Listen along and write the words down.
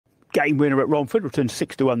game winner at Romford, returned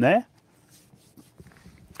 6-1 there.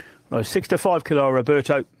 Right, 6-5 Kilara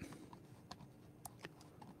Roberto.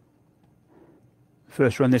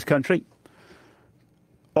 First run this country.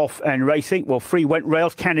 Off and racing. Well, 3 went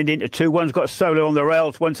rails, cannoned into 2. One's got a solo on the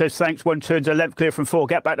rails. One says thanks. One turns a length clear from 4.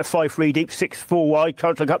 Get back to 5, 3 deep, 6, 4 wide.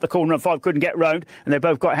 Tried to cut the corner and 5 couldn't get round. And they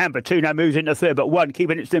both got hampered. 2 now moves into 3rd, but 1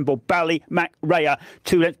 keeping it simple. Bally Mac Raya.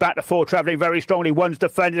 2 lengths back to 4, travelling very strongly. 1's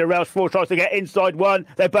defending the rails. 4 tries to get inside 1.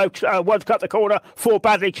 They both, 1's cut the corner. 4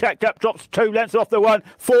 badly checked up, drops 2 lengths off the 1.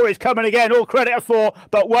 4 is coming again. All credit to 4,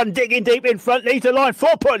 but 1 digging deep in front. Leads the line.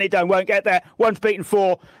 4 putting it down. Won't get there. 1's beaten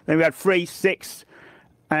 4. Then we had 3, 6.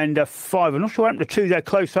 And 5. I'm not sure what happened to 2 there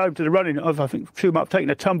close home to the running. I think 2 might have taken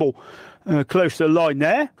a tumble close to the line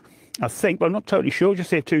there. I think, but I'm not totally sure.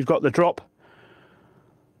 Just see if 2's got the drop.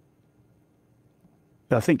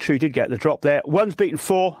 I think 2 did get the drop there. 1's beaten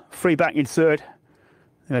 4. 3 back in 3rd.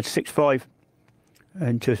 They had 6, 5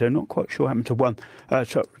 and 2. So I'm not quite sure what happened to 1.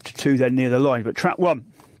 To 2 then near the line. But trap 1,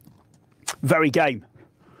 very game.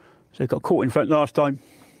 So they got caught in front last time.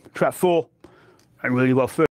 Trap 4, and really well first.